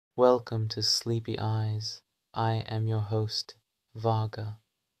Welcome to Sleepy Eyes. I am your host, Vaga.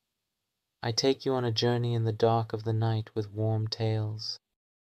 I take you on a journey in the dark of the night with warm tales.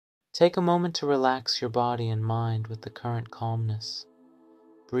 Take a moment to relax your body and mind with the current calmness.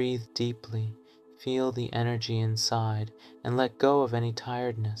 Breathe deeply, feel the energy inside, and let go of any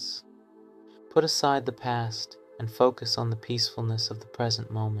tiredness. Put aside the past and focus on the peacefulness of the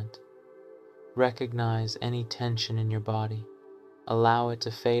present moment. Recognize any tension in your body. Allow it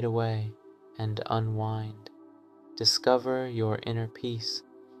to fade away and unwind. Discover your inner peace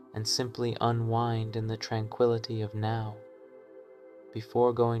and simply unwind in the tranquility of now.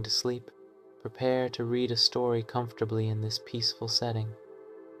 Before going to sleep, prepare to read a story comfortably in this peaceful setting.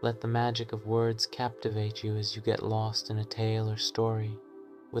 Let the magic of words captivate you as you get lost in a tale or story.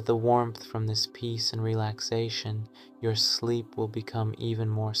 With the warmth from this peace and relaxation, your sleep will become even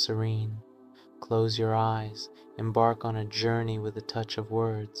more serene. Close your eyes, embark on a journey with a touch of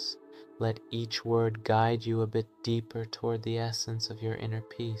words. Let each word guide you a bit deeper toward the essence of your inner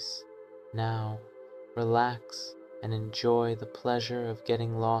peace. Now, relax and enjoy the pleasure of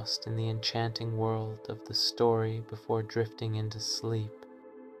getting lost in the enchanting world of the story before drifting into sleep.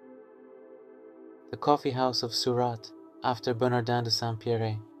 The Coffee-House of Surat, after Bernardin de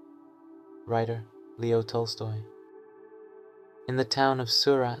Saint-Pierre. Writer, Leo Tolstoy. In the town of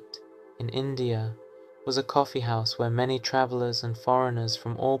Surat, in India, was a coffee house where many travelers and foreigners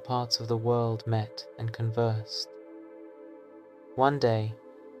from all parts of the world met and conversed. One day,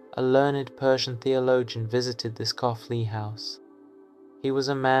 a learned Persian theologian visited this coffee house. He was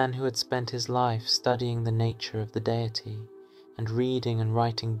a man who had spent his life studying the nature of the deity and reading and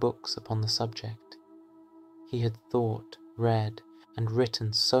writing books upon the subject. He had thought, read, and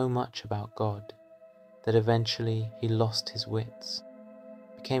written so much about God that eventually he lost his wits,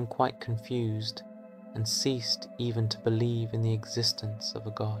 became quite confused, and ceased even to believe in the existence of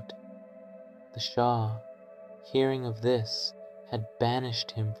a god. The Shah, hearing of this, had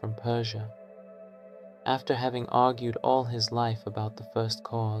banished him from Persia. After having argued all his life about the first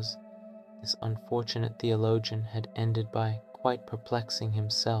cause, this unfortunate theologian had ended by quite perplexing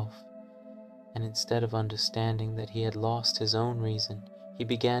himself, and instead of understanding that he had lost his own reason, he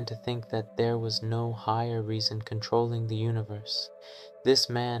began to think that there was no higher reason controlling the universe.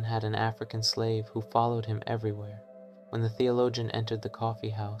 This man had an African slave who followed him everywhere. When the theologian entered the coffee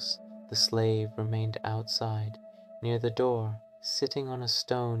house, the slave remained outside, near the door, sitting on a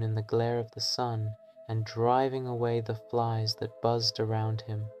stone in the glare of the sun and driving away the flies that buzzed around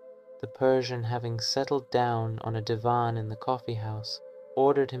him. The Persian, having settled down on a divan in the coffee house,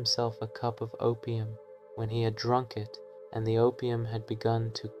 ordered himself a cup of opium. When he had drunk it, and the opium had begun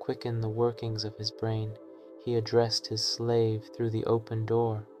to quicken the workings of his brain, he addressed his slave through the open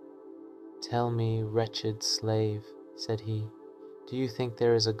door. "Tell me, wretched slave," said he, "do you think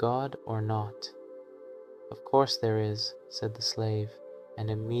there is a God or not?" "Of course there is," said the slave, and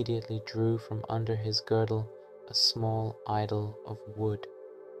immediately drew from under his girdle a small idol of wood.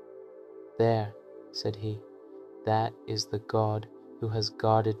 "There," said he, "that is the God who has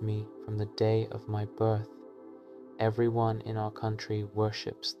guarded me from the day of my birth. Everyone in our country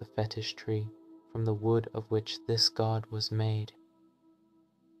worships the fetish tree, from the wood of which this God was made."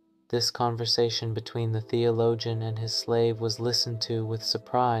 This conversation between the theologian and his slave was listened to with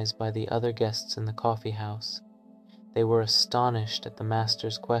surprise by the other guests in the coffee house. They were astonished at the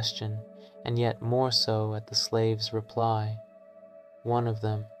master's question, and yet more so at the slave's reply. One of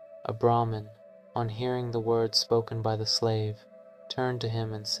them, a Brahmin, on hearing the words spoken by the slave, turned to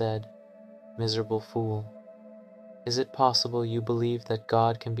him and said, "Miserable fool, is it possible you believe that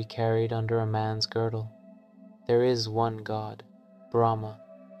God can be carried under a man's girdle? There is one God, Brahma,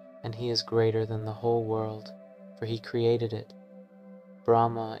 and he is greater than the whole world, for he created it.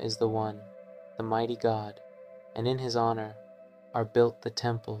 Brahma is the one, the mighty God, and in his honor are built the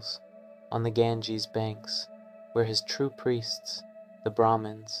temples on the Ganges banks, where his true priests, the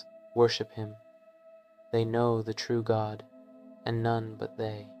Brahmins, worship him. They know the true God, and none but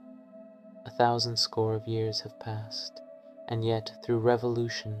they. 1,000 score of years have passed, and yet through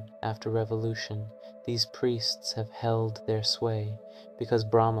revolution after revolution, these priests have held their sway, because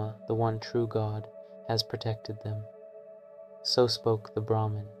Brahma, the one true God, has protected them." So spoke the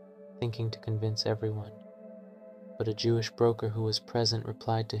Brahmin, thinking to convince everyone. But a Jewish broker who was present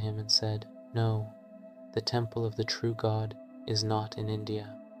replied to him and said, "No, the temple of the true God is not in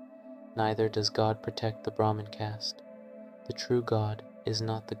India. Neither does God protect the Brahmin caste. The true God is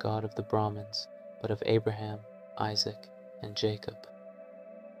not the God of the Brahmins, but of Abraham, Isaac, and Jacob.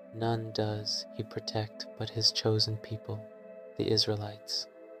 None does he protect but his chosen people, the Israelites.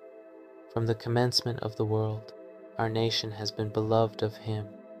 From the commencement of the world, our nation has been beloved of him,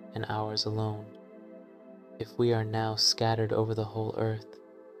 and ours alone. If we are now scattered over the whole earth,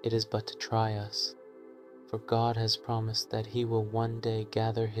 it is but to try us, for God has promised that He will one day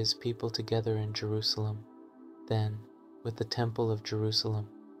gather His people together in Jerusalem. Then, with the Temple of Jerusalem,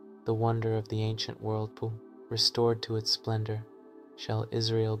 the wonder of the ancient whirlpool, restored to its splendor, shall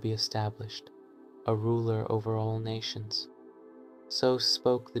Israel be established, a ruler over all nations. So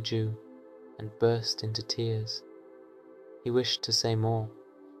spoke the Jew, and burst into tears. He wished to say more,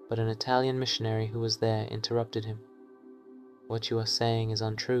 but an Italian missionary who was there interrupted him. "What you are saying is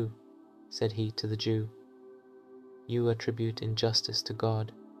untrue," said he to the Jew. "You attribute injustice to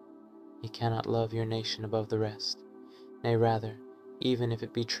God. He cannot love your nation above the rest. Nay, rather, even if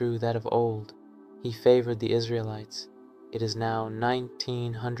it be true that of old He favored the Israelites, it is now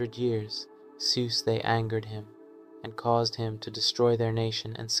 1900 years since they angered Him, and caused Him to destroy their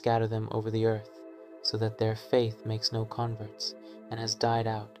nation and scatter them over the earth, so that their faith makes no converts, and has died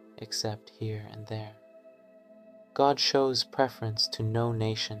out except here and there. God shows preference to no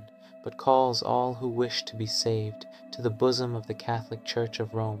nation, but calls all who wish to be saved to the bosom of the Catholic Church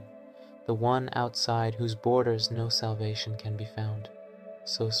of Rome, the one outside whose borders no salvation can be found."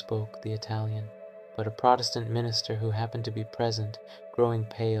 So spoke the Italian. But a Protestant minister who happened to be present, growing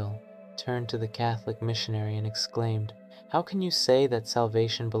pale, turned to the Catholic missionary and exclaimed, "How can you say that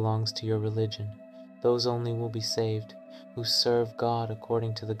salvation belongs to your religion? Those only will be saved who serve God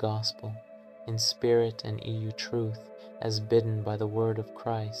according to the gospel, in spirit and EU truth, as bidden by the word of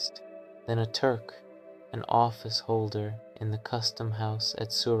Christ." Then a Turk, an office holder in the custom house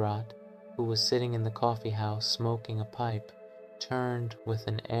at Surat, who was sitting in the coffee house smoking a pipe, turned with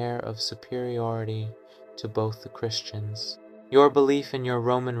an air of superiority to both the Christians. "Your belief in your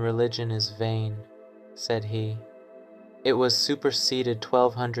Roman religion is vain," said he. "It was superseded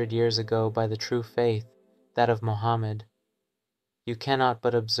 1200 years ago by the true faith, that of Mohammed. You cannot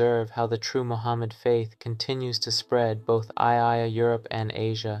but observe how the true Mohammed faith continues to spread both Europe and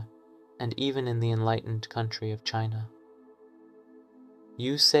Asia, and even in the enlightened country of China.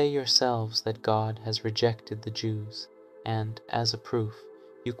 You say yourselves that God has rejected the Jews, and, as a proof,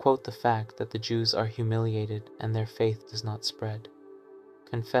 you quote the fact that the Jews are humiliated and their faith does not spread.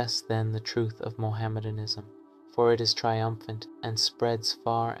 Confess then the truth of Mohammedanism, for it is triumphant and spreads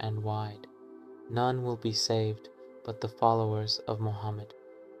far and wide. None will be saved but the followers of Mohammed,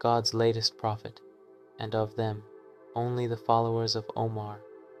 God's latest prophet, and of them only the followers of Omar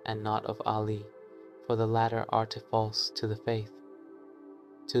and not of Ali, for the latter are too false to the faith."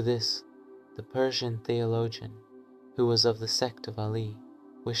 To this, the Persian theologian, who was of the sect of Ali,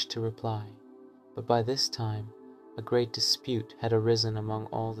 wished to reply, but by this time a great dispute had arisen among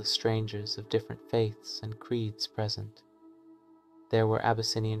all the strangers of different faiths and creeds present. There were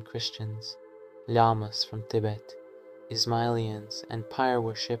Abyssinian Christians, Lamas from Tibet, Ismailians, and pyre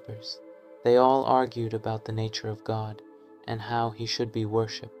worshippers. They all argued about the nature of God and how He should be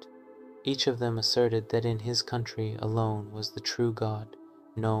worshipped. Each of them asserted that in his country alone was the true God,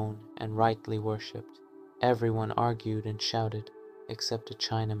 known and rightly worshipped. Everyone argued and shouted, except a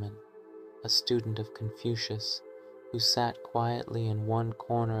Chinaman, a student of Confucius, who sat quietly in one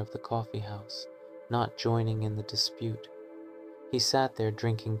corner of the coffee house, not joining in the dispute. He sat there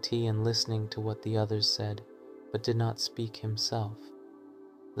drinking tea and listening to what the others said, but did not speak himself.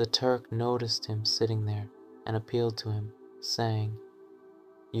 The Turk noticed him sitting there and appealed to him, saying,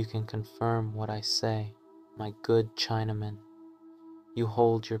 "You can confirm what I say, my good Chinaman. You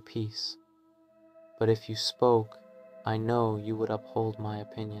hold your peace. But if you spoke, I know you would uphold my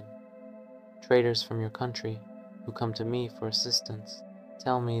opinion. Traders from your country, who come to me for assistance,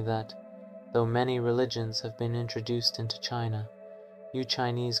 tell me that, though many religions have been introduced into China, you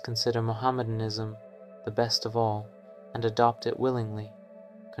Chinese consider Mohammedanism the best of all, and adopt it willingly.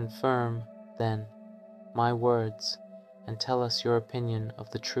 Confirm, then, my words, and tell us your opinion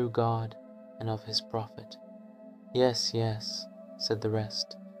of the true God and of His prophet." "Yes, yes," said the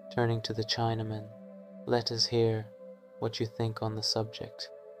rest, turning to the Chinaman. "Let us hear what you think on the subject."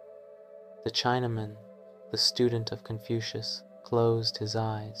 The Chinaman, the student of Confucius, closed his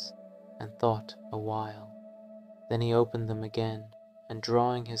eyes and thought a while. Then he opened them again, and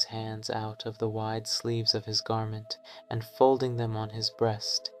drawing his hands out of the wide sleeves of his garment and folding them on his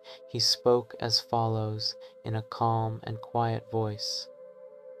breast, he spoke as follows in a calm and quiet voice: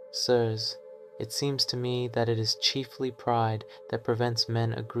 "Sirs, it seems to me that it is chiefly pride that prevents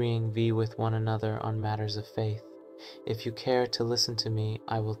men agreeing with one another on matters of faith. If you care to listen to me,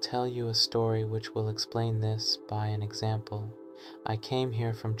 I will tell you a story which will explain this by an example. I came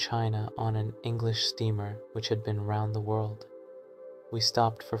here from China on an English steamer which had been round the world. We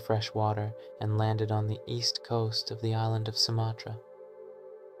stopped for fresh water and landed on the east coast of the island of Sumatra.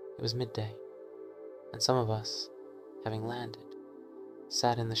 It was midday, and some of us, having landed,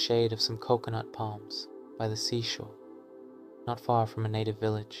 sat in the shade of some coconut palms by the seashore, not far from a native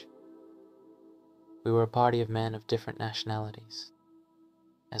village. We were a party of men of different nationalities.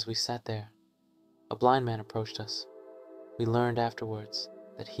 As we sat there, a blind man approached us. We learned afterwards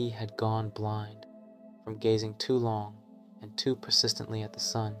that he had gone blind from gazing too long and too persistently at the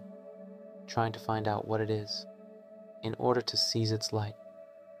sun, trying to find out what it is, in order to seize its light.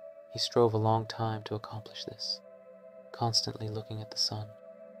 He strove a long time to accomplish this, constantly looking at the sun.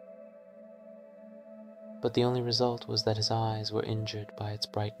 But the only result was that his eyes were injured by its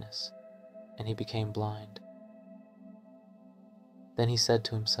brightness, and he became blind. Then he said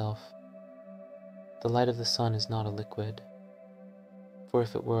to himself, "The light of the sun is not a liquid, for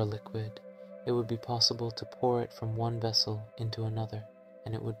if it were a liquid, it would be possible to pour it from one vessel into another,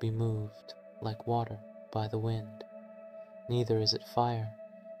 and it would be moved, like water, by the wind. Neither is it fire,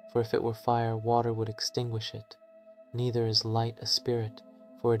 for if it were fire, water would extinguish it. Neither is light a spirit,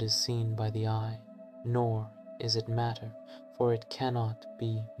 for it is seen by the eye. Nor is it matter, for it cannot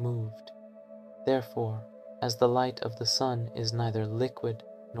be moved. Therefore, as the light of the sun is neither liquid,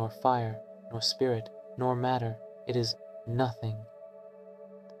 nor fire, nor spirit, nor matter, it is nothing."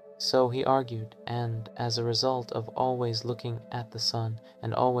 So he argued, and as a result of always looking at the sun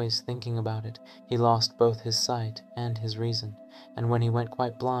and always thinking about it, he lost both his sight and his reason, and when he went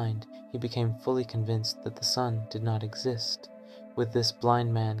quite blind, he became fully convinced that the sun did not exist. With this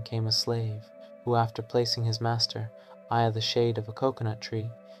blind man came a slave, who, after placing his master by the shade of a coconut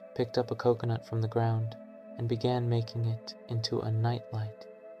tree, picked up a coconut from the ground and began making it into a nightlight.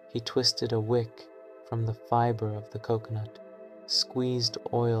 He twisted a wick from the fiber of the coconut, squeezed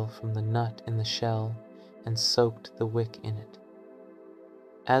oil from the nut in the shell, and soaked the wick in it.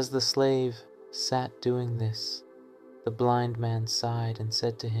 As the slave sat doing this, the blind man sighed and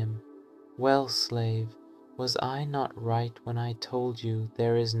said to him, "Well, slave, was I not right when I told you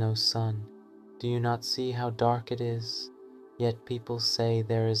there is no sun? Do you not see how dark it is? Yet people say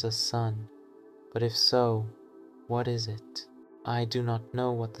there is a sun. But if so, what is it?" "I do not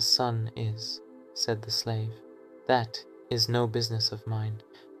know what the sun is," said the slave. "That is no business of mine,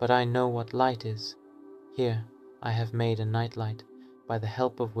 but I know what light is. Here I have made a nightlight, by the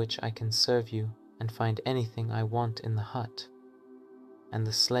help of which I can serve you and find anything I want in the hut." And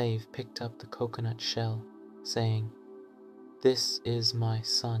the slave picked up the coconut shell, saying, "This is my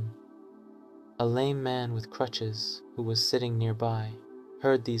sun." A lame man with crutches, who was sitting nearby,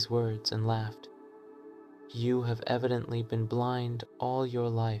 heard these words and laughed. "You have evidently been blind all your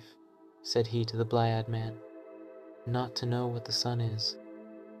life," said he to the blind man, "not to know what the sun is.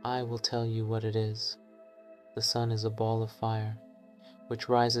 I will tell you what it is. The sun is a ball of fire, which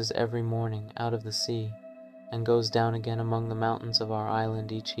rises every morning out of the sea, and goes down again among the mountains of our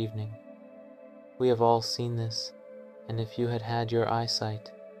island each evening. We have all seen this, and if you had had your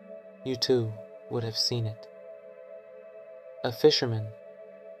eyesight, you too would have seen it." A fisherman,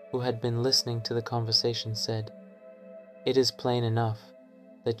 who had been listening to the conversation, said, "It is plain enough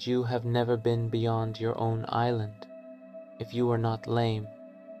that you have never been beyond your own island. If you were not lame,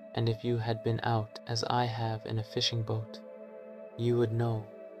 and if you had been out as I have in a fishing boat, you would know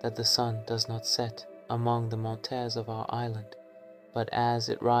that the sun does not set among the mountains of our island, but as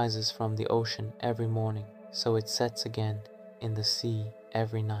it rises from the ocean every morning, so it sets again in the sea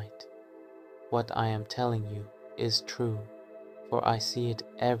every night. What I am telling you is true, for I see it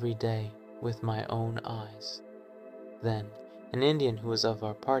every day with my own eyes." Then an Indian who was of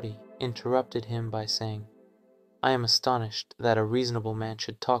our party interrupted him by saying, "I am astonished that a reasonable man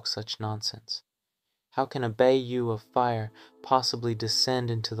should talk such nonsense. How can a bayou of fire possibly descend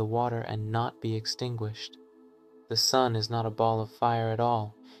into the water and not be extinguished? The sun is not a ball of fire at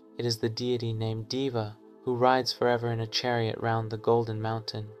all. It is the deity named Deva, who rides forever in a chariot round the golden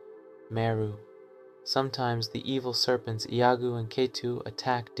mountain, Meru. Sometimes the evil serpents Iagu and Ketu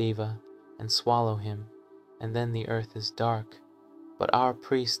attack Deva and swallow him, and then the earth is dark. But our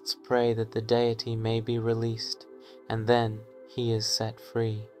priests pray that the deity may be released, and then he is set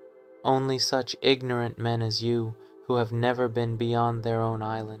free. Only such ignorant men as you, who have never been beyond their own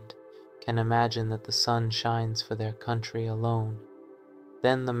island, can imagine that the sun shines for their country alone."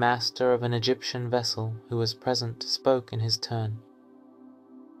 Then the master of an Egyptian vessel, who was present, spoke in his turn.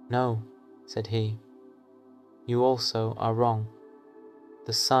 "No," said he, "you also are wrong.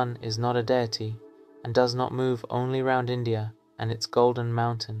 The sun is not a deity, and does not move only round India and its golden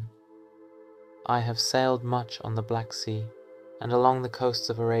mountain. I have sailed much on the Black Sea, and along the coasts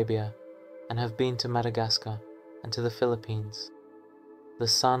of Arabia, and have been to Madagascar and to the Philippines. The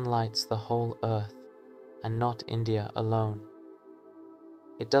sun lights the whole earth, and not India alone.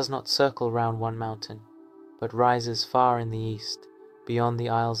 It does not circle round one mountain, but rises far in the east, beyond the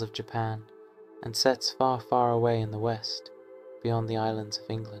Isles of Japan, and sets far, far away in the west, beyond the islands of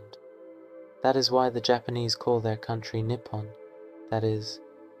England. That is why the Japanese call their country Nippon, that is,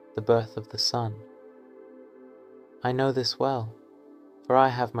 the birth of the sun. I know this well, for I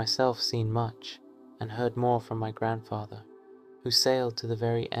have myself seen much, and heard more from my grandfather, who sailed to the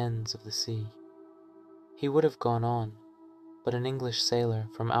very ends of the sea. He would have gone on, but an English sailor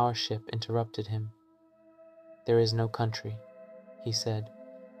from our ship interrupted him. "There is no country," he said,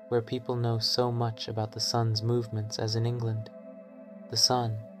 "where people know so much about the sun's movements as in England. The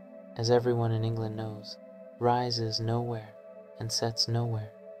sun, as everyone in England knows, rises nowhere and sets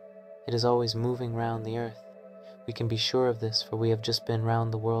nowhere. It is always moving round the earth. We can be sure of this, for we have just been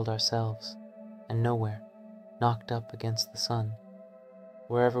round the world ourselves, and nowhere, knocked up against the sun.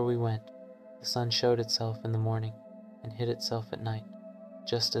 Wherever we went, the sun showed itself in the morning and hid itself at night,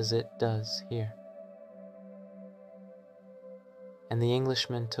 just as it does here." And the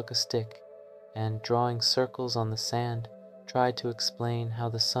Englishman took a stick and, drawing circles on the sand, tried to explain how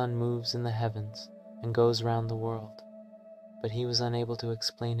the sun moves in the heavens and goes round the world. But he was unable to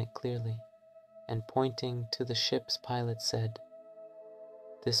explain it clearly, and pointing to the ship's pilot said,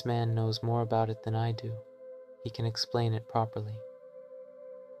 "This man knows more about it than I do. He can explain it properly."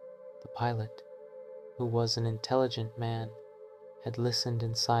 The pilot, who was an intelligent man, had listened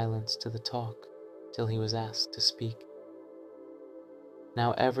in silence to the talk till he was asked to speak.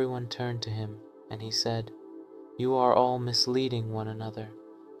 Now everyone turned to him, and he said, "You are all misleading one another,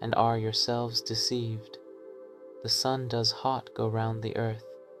 and are yourselves deceived. The sun does hot go round the earth,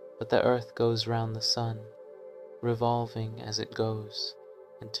 but the earth goes round the sun, revolving as it goes,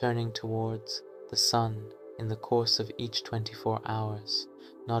 and turning towards the sun in the course of each 24 hours,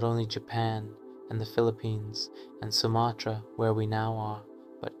 not only Japan and the Philippines and Sumatra where we now are,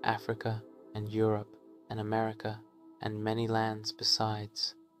 but Africa and Europe and America and many lands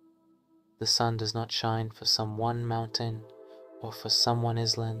besides. The sun does not shine for some one mountain, or for some one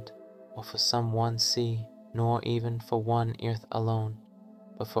island, or for some one sea, nor even for one earth alone,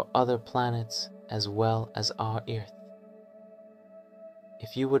 but for other planets as well as our earth.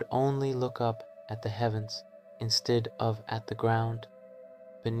 If you would only look up at the heavens instead of at the ground,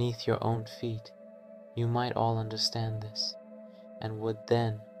 beneath your own feet, you might all understand this, and would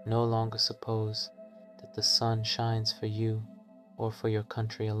then no longer suppose that the sun shines for you or for your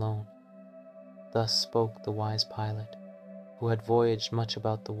country alone." Thus spoke the wise pilot, who had voyaged much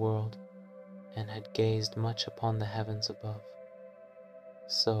about the world, and had gazed much upon the heavens above.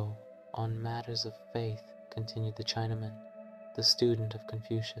 "So, on matters of faith," continued the Chinaman, the student of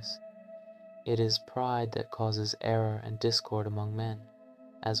Confucius, "it is pride that causes error and discord among men.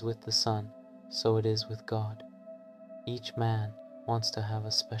 As with the sun, so it is with God. Each man wants to have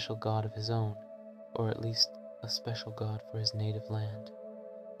a special God of his own, or at least a special God for his native land.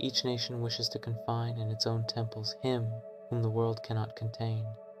 Each nation wishes to confine in its own temples him whom the world cannot contain.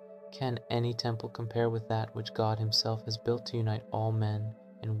 Can any temple compare with that which God himself has built to unite all men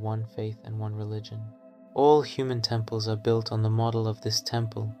in one faith and one religion? All human temples are built on the model of this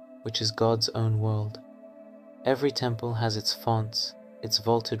temple, which is God's own world. Every temple has its fonts, its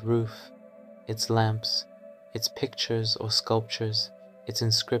vaulted roof, its lamps, its pictures or sculptures, its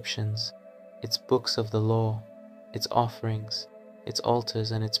inscriptions, its books of the law, its offerings, its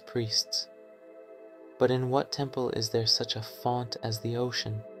altars and its priests. But in what temple is there such a font as the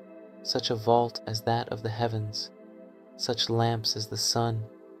ocean, such a vault as that of the heavens, such lamps as the sun,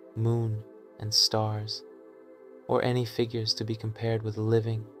 moon, and stars, or any figures to be compared with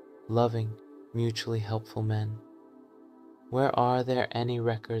living, loving, mutually helpful men? Where are there any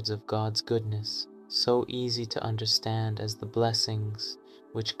records of God's goodness, so easy to understand as the blessings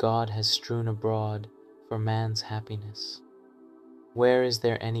which God has strewn abroad for man's happiness? Where is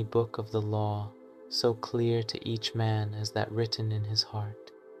there any book of the law so clear to each man as that written in his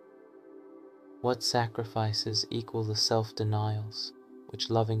heart? What sacrifices equal the self-denials which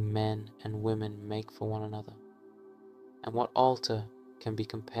loving men and women make for one another? And what altar can be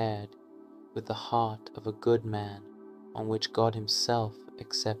compared with the heart of a good man on which God himself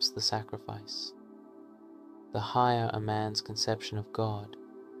accepts the sacrifice? The higher a man's conception of God,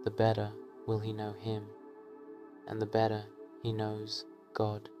 the better will he know him, and the better he knows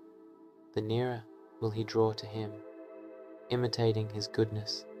God, the nearer will he draw to him, imitating his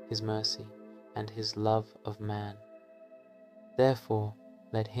goodness, his mercy, and his love of man. Therefore,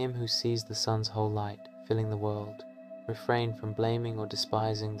 let him who sees the sun's whole light filling the world refrain from blaming or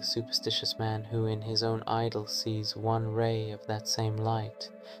despising the superstitious man who in his own idol sees one ray of that same light.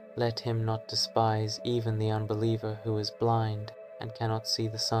 Let him not despise even the unbeliever who is blind and cannot see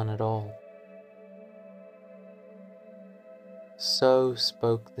the sun at all." So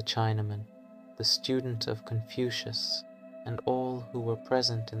spoke the Chinaman, the student of Confucius, and all who were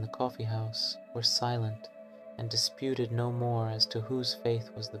present in the coffee-house were silent and disputed no more as to whose faith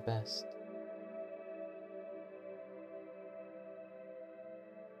was the best.